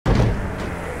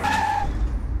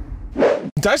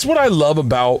That's what I love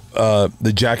about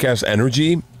the Jackass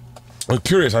energy. I'm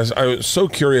curious. I was so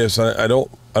curious. I don't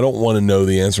want to know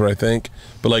the answer. I think,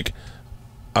 but like,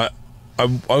 I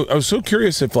was so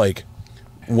curious if like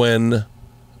when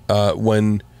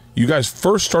you guys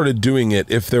first started doing it,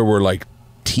 if there were like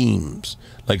teams,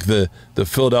 like the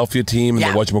Philadelphia team and the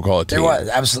whatchamacallit team. There was,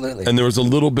 absolutely. And there was a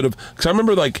little bit of, because I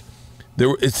remember like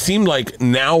it seemed like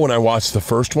now when I watched the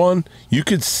first one, you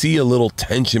could see a little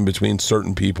tension between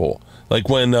certain people. Like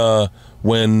when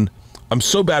I'm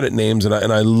so bad at names and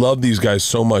I love these guys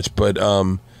so much, but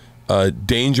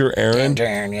Danger Aaron,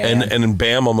 and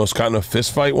Bam almost got in a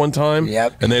fist fight one time.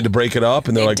 Yep. And they had to break it up,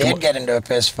 and they're like, did get into a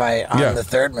fist fight on the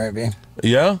third movie.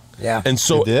 Yeah. Yeah. And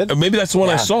so maybe that's the one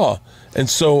I saw. And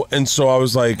so I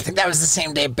was like, I think that was the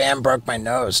same day Bam broke my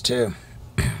nose too.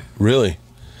 Really?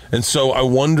 And so I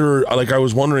wonder, like I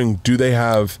was wondering,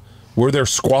 were there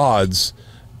squads?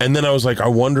 And then I was like, I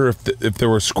wonder if there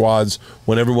were squads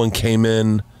when everyone came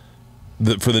in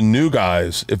for the new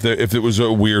guys, if it was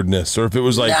a weirdness, or if it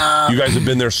was like, you guys have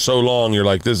been there so long, you're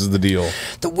like, this is the deal.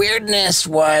 The weirdness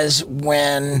was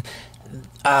when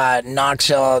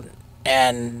Knoxville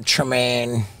and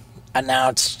Tremaine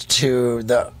announced to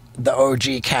the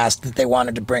OG cast that they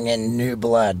wanted to bring in new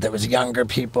blood. That was younger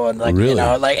people, and like you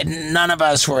know, like none of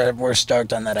us were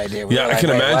stoked on that idea. We I can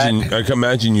imagine. What? I can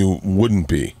imagine you wouldn't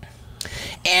be.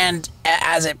 And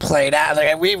as it played out,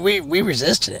 like we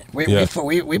resisted it.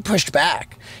 We pushed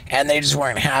back, and they just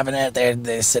weren't having it.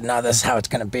 They said, no, this is how it's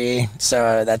going to be.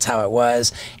 So that's how it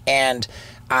was. And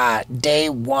day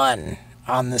one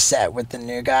on the set with the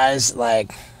new guys,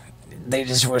 like they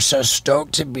just were so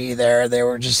stoked to be there. They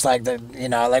were just like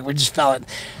like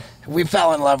we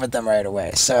fell in love with them right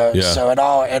away. So it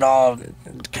all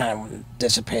kind of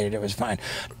dissipated. It was fine.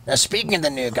 Now, speaking of the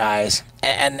new guys,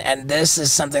 and this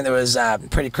is something that was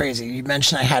pretty crazy. You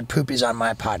mentioned I had Poopies on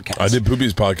my podcast. I did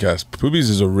Poopies podcast. Poopies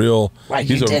is a real. Like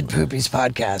you did Poopies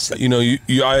podcast. You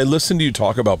know, I listened to you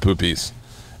talk about Poopies,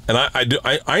 and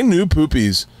I knew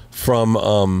Poopies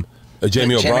from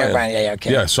Jamie O'Brien. Yeah,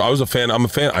 okay. Yeah, so I was a fan. I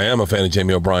am a fan of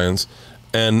Jamie O'Brien's,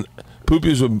 and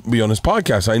Poopies would be on his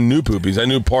podcast. I knew Poopies. I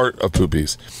knew part of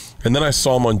Poopies. And then I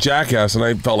saw him on Jackass, and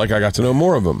I felt like I got to know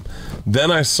more of him.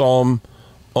 Then I saw him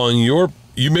on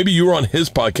maybe you were on his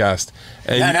podcast.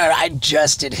 And no, I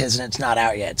just did his, and it's not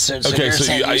out yet. So okay, you're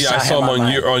saying I saw him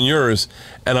on yours,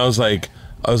 and I was like,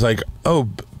 oh,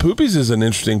 Poopies is an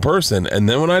interesting person. And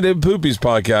then when I did Poopies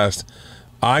podcast,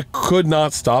 I could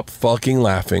not stop fucking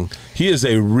laughing. He is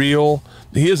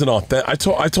an authentic.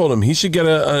 I told him he should get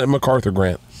a MacArthur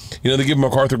grant. You know, they give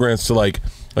MacArthur grants to like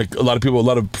a lot of people, a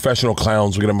lot of professional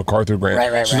clowns will get a MacArthur grant. Right.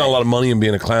 There's not a lot of money in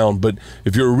being a clown, but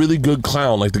if you're a really good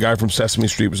clown, like the guy from Sesame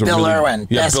Street was Bill Irwin,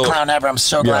 best clown ever. I'm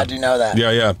so glad you know that.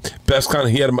 Yeah, best clown.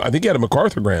 I think he had a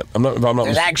MacArthur grant.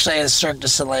 There's actually a Cirque du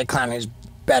Soleil clown who's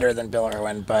better than Bill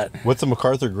Irwin, but what's a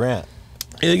MacArthur grant?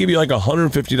 They give you like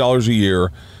 $150 a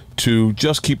year to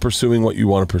just keep pursuing what you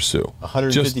want to pursue.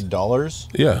 $150?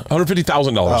 Yeah,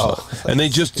 $150,000. Oh. And they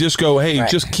just go, hey,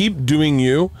 just keep doing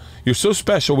you. You're so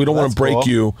special. We don't want to break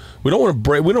you. We don't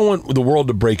want the world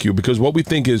to break you, because what we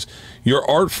think is your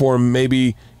art form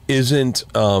maybe isn't it's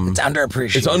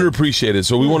underappreciated. It's underappreciated.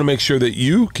 So we want to make sure that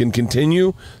you can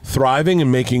continue thriving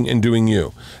and making and doing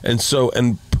you. And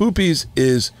Poopies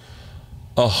is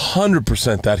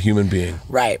 100% that human being.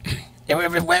 Right.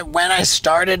 When I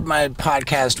started my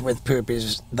podcast with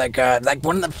Poopies, like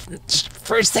one of the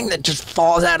first thing that just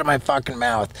falls out of my fucking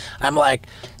mouth, I'm like,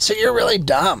 so you're really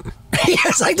dumb.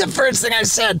 It's like the first thing I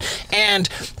said, and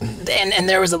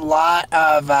there was a lot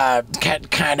of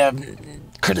kind of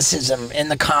criticism in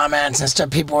the comments and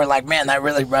stuff. People were like, man, that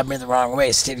really rubbed me the wrong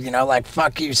way, Steve. You know, like,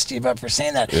 fuck you, Steve, up for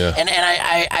saying that. Yeah. And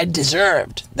I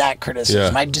deserved that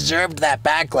criticism. Yeah. I deserved that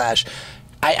backlash.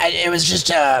 It was just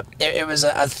a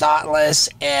thoughtless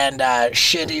and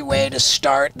shitty way to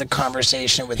start the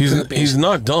conversation with Poopies. He's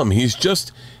not dumb. He's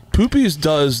just, Poopies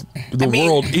does the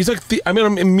world. He's like, I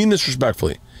mean this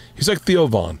respectfully. He's like Theo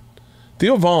Von.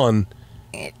 Theo Von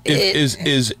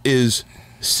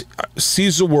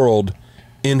sees the world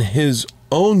in his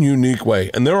own unique way.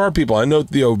 And there are people, I know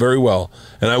Theo very well,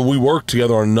 and we work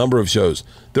together on a number of shows.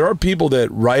 There are people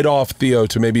that write off Theo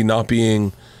to maybe not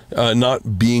being in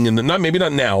the, maybe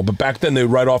not now, but back then they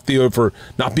would write off Theo for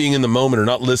not being in the moment or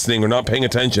not listening or not paying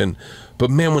attention. But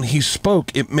man, when he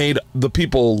spoke, it made the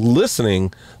people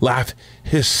listening laugh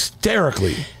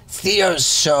hysterically. Theo's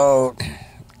so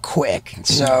quick,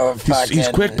 so fucking... He's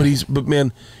quick, but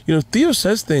man, you know, Theo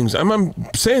says things. I'm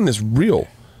saying this real.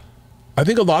 I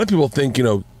think a lot of people think, you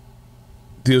know,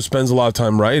 Theo spends a lot of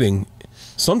time writing.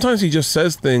 Sometimes he just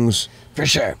says things for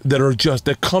sure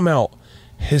that come out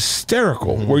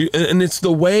hysterical. Where and it's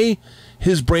the way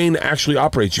his brain actually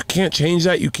operates. You can't change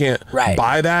that. You can't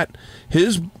buy that.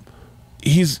 He's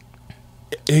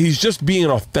just being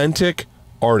an authentic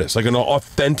artist, like an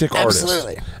authentic artist.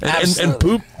 And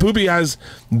Poopy has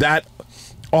that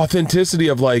authenticity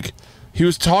of like, he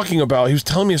was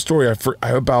telling me a story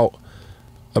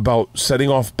about setting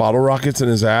off bottle rockets in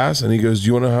his ass, and he goes, do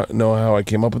you want to know how I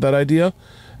came up with that idea?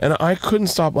 And I couldn't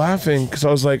stop laughing because I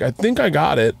was like, I think I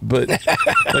got it, but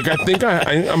like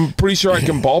I'm pretty sure I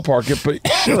can ballpark it, but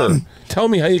sure, tell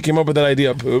me how you came up with that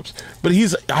idea, Poops. But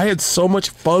I had so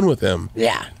much fun with him.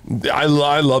 Yeah, I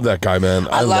love that guy, man.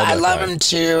 I love him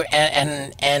too,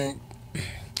 and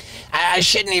I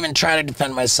shouldn't even try to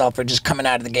defend myself for just coming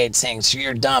out of the gate saying, so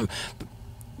you're dumb.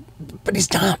 But he's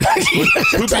dumb.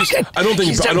 I don't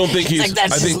think he's. Like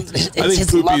that's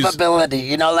his lovability.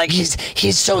 You know, like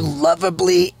he's so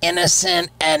lovably innocent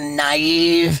and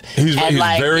naive. He's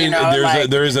like, very.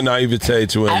 There is a naivete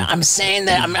to him. I'm saying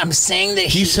that. I'm saying that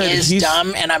he is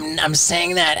dumb, and I'm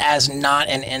saying that as not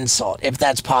an insult, if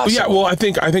that's possible. Yeah. Well, I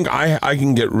think I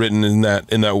can get written in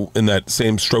that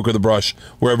same stroke of the brush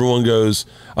where everyone goes,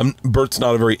 Bert's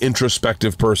not a very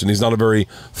introspective person. He's not a very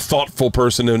thoughtful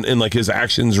person in like his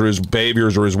actions or his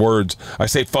behaviors or his words. I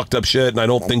say fucked up shit and I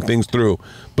don't think things through.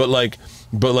 But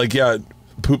yeah,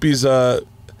 Poopy's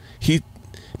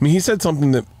he said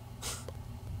something that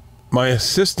my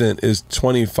assistant is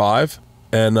 25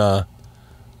 and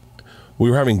we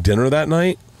were having dinner that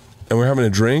night and we were having a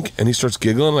drink and he starts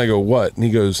giggling and I go, what? And he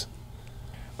goes,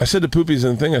 I said to Poopy's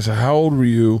and thing, I said, how old were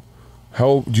you?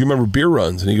 Do you remember beer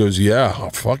runs? And he goes, yeah, oh,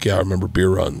 fuck yeah, I remember beer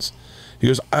runs. He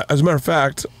goes, as a matter of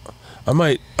fact, I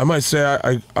might say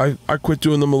I quit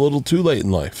doing them a little too late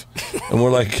in life. And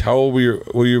we're like, how old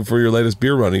were you for your latest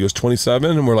beer run? He goes,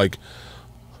 27. And we're like,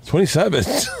 27?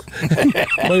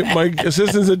 my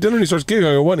assistant's at dinner and he starts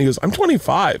giggling. I go, what? And he goes, I'm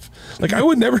 25. Like, I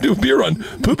would never do a beer run.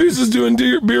 Poopies is doing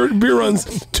beer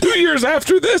runs 2 years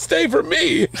after this day for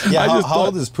me. Yeah, how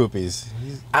old is Poopies?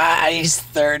 He's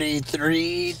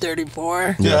 33,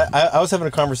 34. Yeah, I was having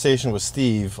a conversation with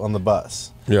Steve on the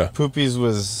bus. Yeah. Poopies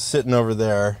was sitting over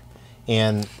there,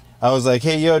 and I was like,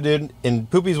 hey, yo, dude. And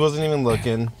Poopies wasn't even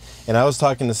looking, and I was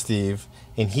talking to Steve,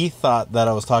 and he thought that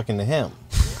I was talking to him.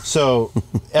 So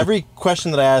every question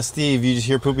that I asked Steve, you just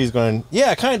hear Poopies going,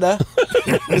 yeah, kinda.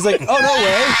 He's like, oh, no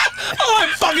way. Oh,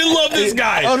 I fucking love this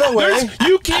guy. Oh, no way.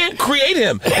 You can't create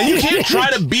him, and you can't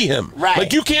try to be him. Right.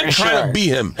 Like, you can't try to be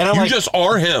him. And you just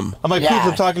are him. I'm like, Poops,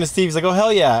 I'm talking to Steve. He's like, oh,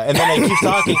 hell yeah. And then I keep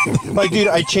talking. I'm like, dude,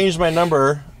 I changed my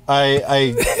number.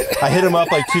 I hit him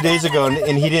up like 2 days ago,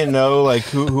 and he didn't know like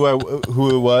who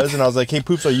it was. And I was like, hey,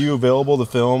 Poops, are you available to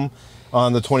film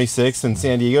on the 26th in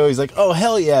San Diego? He's like, oh,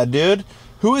 hell yeah, dude.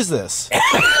 Who is this?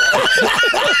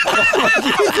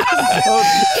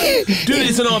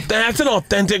 Dude, that's an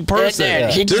authentic person.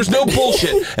 Yeah. There's no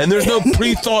bullshit and there's no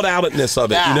pre-thought outness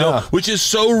of it, you know, which is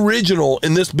so original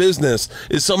in this business.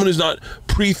 Is someone who's not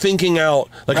pre-thinking out.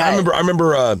 Like I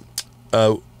remember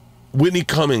Whitney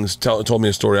Cummings told me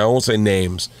a story. I won't say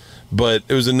names, but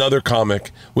it was another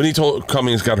comic. Whitney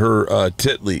Cummings got her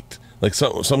tit leaked. Like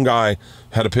some guy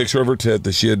had a picture of her tit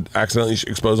that she had accidentally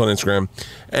exposed on Instagram,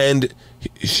 and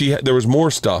there was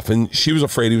more stuff, and she was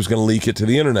afraid he was going to leak it to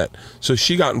the internet. So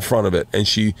she got in front of it, and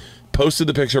she posted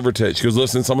the picture of her tit. She goes,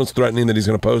 listen, someone's threatening that he's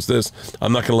going to post this.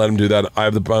 I'm not going to let him do that. I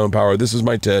have the own power. This is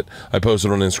my tit. I posted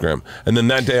it on Instagram. And then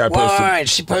that day I posted... All right,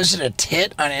 she posted a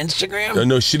tit on Instagram?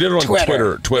 No, she did it on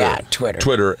Twitter. Yeah, Twitter.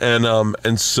 Twitter.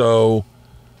 And so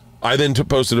I then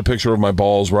posted a picture of my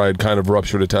balls where I had kind of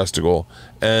ruptured a testicle.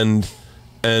 And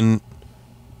at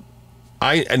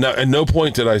no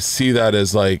point did I see that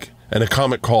as like... And a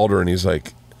comic called her and he's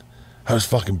like, that was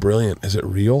fucking brilliant. Is it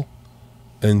real?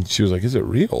 And she was like, is it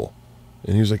real?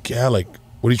 And he was like, yeah, like,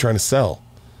 what are you trying to sell?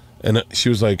 And she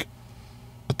was like,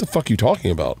 what the fuck are you talking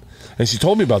about? And she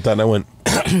told me about that and I went,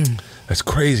 that's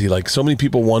crazy. Like, so many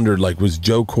people wondered, like, was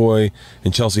Joe Coy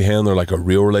and Chelsea Handler like a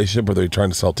real relationship, or are they trying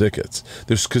to sell tickets?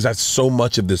 Because that's so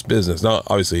much of this business. Now,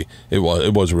 obviously, it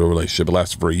was a real relationship. It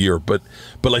lasted for a year, but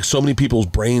like so many people's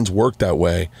brains work that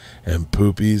way, and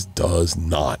Poopies does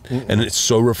not. And it's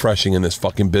so refreshing in this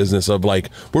fucking business of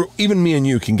like, where even me and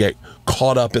you can get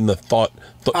caught up in the thought.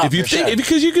 If you think,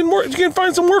 because you can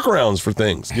find some workarounds for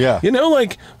things. Yeah, you know,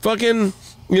 like fucking.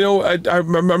 You know, I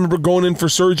remember going in for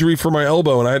surgery for my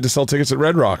elbow, and I had to sell tickets at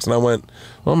Red Rocks, and I went,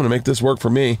 well, I'm going to make this work for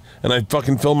me. And I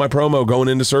fucking filmed my promo going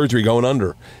into surgery, going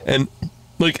under. And,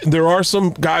 like, there are some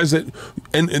guys that,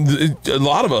 and a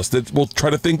lot of us that will try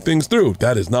to think things through.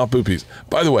 That is not Poopies.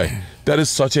 By the way, that is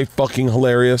such a fucking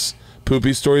hilarious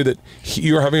Poopy story that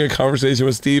you're having a conversation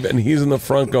with Steve and he's in the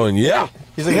front going, yeah.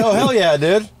 He's like, oh, hell yeah,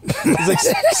 dude. He's like,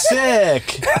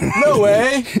 sick. No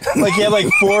way. Like, he had like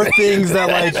 4 things that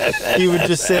like he would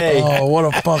just say. Oh, what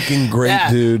a fucking great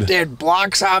dude. Dude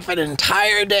blocks off an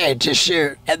entire day to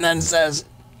shoot and then says,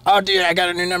 oh, dude, I got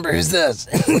a new number. Who's this?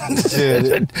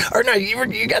 Dude. Or no,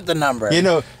 you got the number. You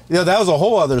know, that was a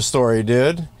whole other story,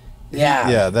 dude. Yeah.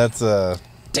 Yeah, that's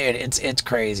Dude, it's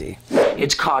crazy.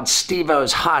 It's called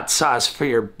Steve-O's Hot Sauce for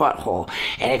Your Butthole.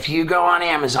 And if you go on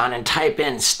Amazon and type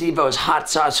in Steve-O's Hot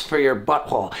Sauce for Your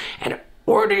Butthole and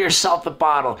order yourself a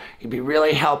bottle, you'd be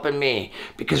really helping me.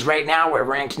 Because right now we're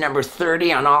ranked number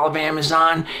 30 on all of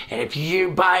Amazon. And if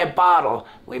you buy a bottle,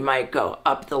 we might go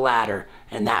up the ladder.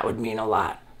 And that would mean a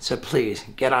lot. So please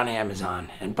get on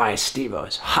Amazon and buy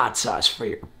Steve-O's Hot Sauce for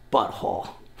Your Butthole.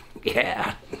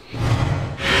 Yeah.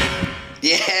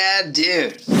 Yeah,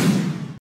 dude.